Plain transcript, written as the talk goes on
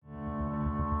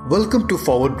Welcome to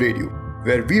Forward Radio,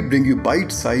 where we bring you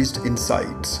bite-sized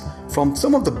insights from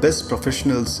some of the best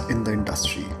professionals in the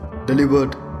industry,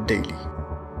 delivered daily.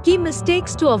 Key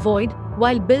mistakes to avoid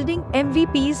while building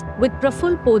MVPs with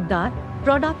Praful Poddar,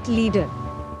 product leader.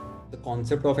 The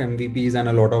concept of MVPs, and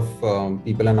a lot of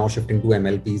people are now shifting to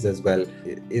MLPs as well,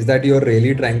 is that you're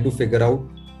really trying to figure out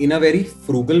in a very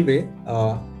frugal way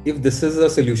if this is a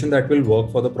solution that will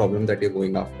work for the problem that you're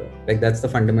going after. Like that's the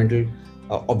fundamental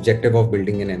objective of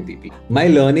building an MVP. My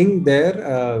learning there,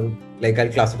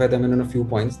 I'll classify them in a few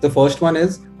points. The first one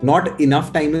is not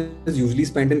enough time is usually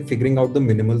spent in figuring out the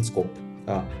minimal scope.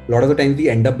 A lot of the time we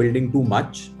end up building too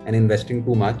much and investing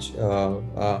too much,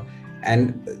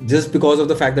 and just because of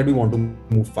the fact that we want to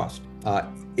move fast.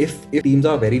 If teams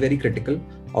are very, very critical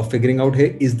of figuring out,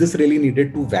 hey, is this really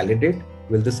needed to validate?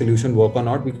 Will the solution work or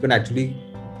not? We can actually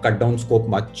cut down scope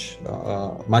much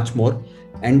more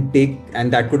and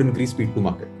that could increase speed to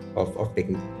market of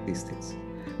taking these things.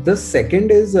 The second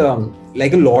is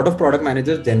like a lot of product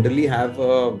managers generally have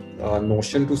a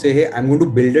notion to say, hey, I'm going to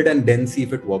build it and then see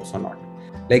if it works or not.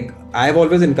 Like I've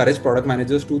always encouraged product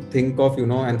managers to think of,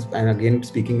 and again,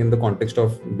 speaking in the context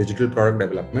of digital product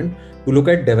development, to look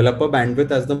at developer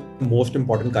bandwidth as the most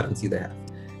important currency they have.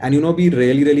 And, be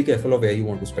really, really careful of where you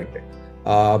want to spend it.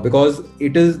 Because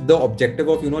it is the objective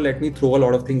of, let me throw a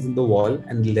lot of things in the wall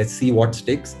and let's see what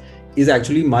sticks is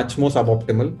actually much more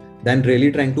suboptimal than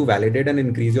really trying to validate and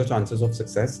increase your chances of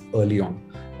success early on.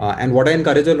 And what I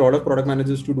encourage a lot of product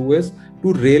managers to do is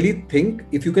to really think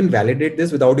if you can validate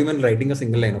this without even writing a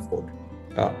single line of code.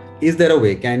 Is there a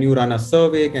way? Can you run a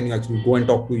survey? Can you actually go and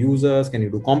talk to users? Can you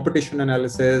do competition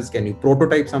analysis? Can you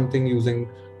prototype something using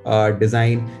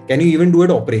design? Can you even do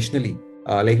it operationally?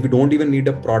 We don't even need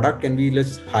a product. Can we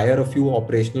just hire a few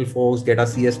operational folks, get our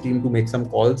CS team to make some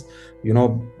calls,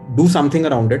 do something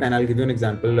around it? And I'll give you an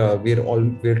example.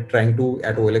 We're trying to,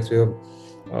 at OLX,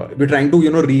 we're trying to,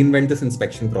 reinvent this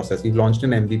inspection process. We've launched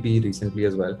an MVP recently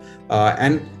as well.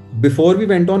 And before we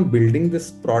went on building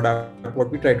this product,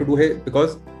 what we try to do,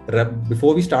 because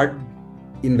before we start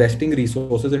investing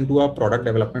resources into our product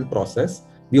development process,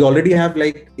 we already have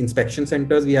like inspection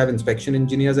centers, we have inspection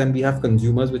engineers, and we have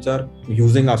consumers which are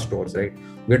using our stores, right?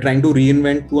 We're trying to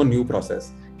reinvent to a new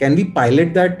process. Can we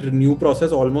pilot that new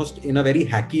process almost in a very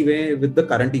hacky way with the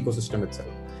current ecosystem itself?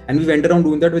 And we went around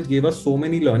doing that, which gave us so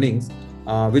many learnings,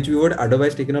 which we would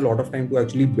otherwise taken a lot of time to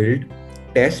actually build,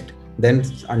 test, then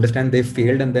understand they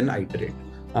failed, and then iterate.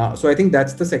 So I think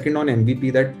that's the second on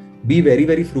MVP, that be very,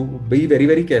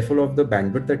 very careful of the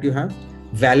bandwidth that you have,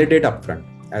 validate upfront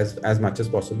as much as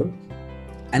possible.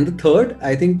 And the third,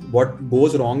 I think what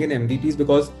goes wrong in MVPs,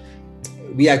 because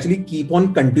we actually keep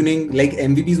on continuing, like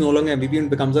MVP is no longer MVP and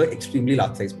becomes an extremely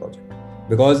large size project,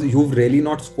 because you've really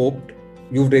not scoped,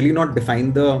 you've really not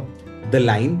defined the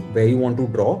line where you want to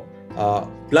draw.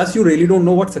 Plus you really don't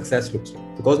know what success looks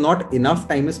like, because not enough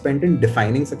time is spent in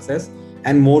defining success,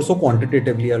 and more so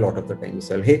quantitatively a lot of the time you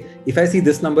say, hey, if I see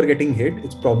this number getting hit,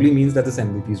 it probably means that this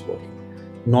MVP is working.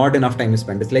 Not enough time is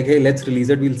spent. It's like, hey, let's release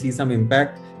it, we'll see some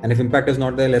impact. And if impact is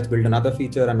not there, let's build another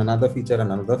feature and another feature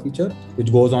and another feature,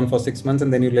 which goes on for 6 months,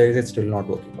 and then you realize it's still not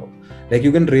working out. Like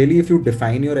you can really, if you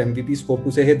define your MVP scope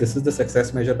to say, hey, this is the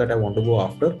success measure that I want to go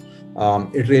after,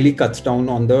 it really cuts down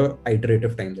on the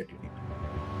iterative time that you need.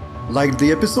 Like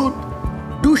the episode?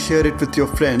 Do share it with your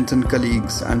friends and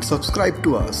colleagues and subscribe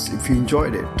to us if you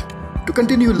enjoyed it. To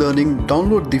continue learning,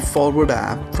 download the Forward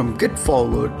app from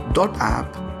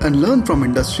getforward.app and learn from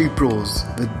industry pros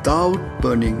without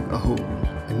burning a hole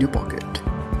in your pocket.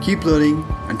 Keep learning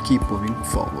and keep moving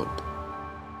forward.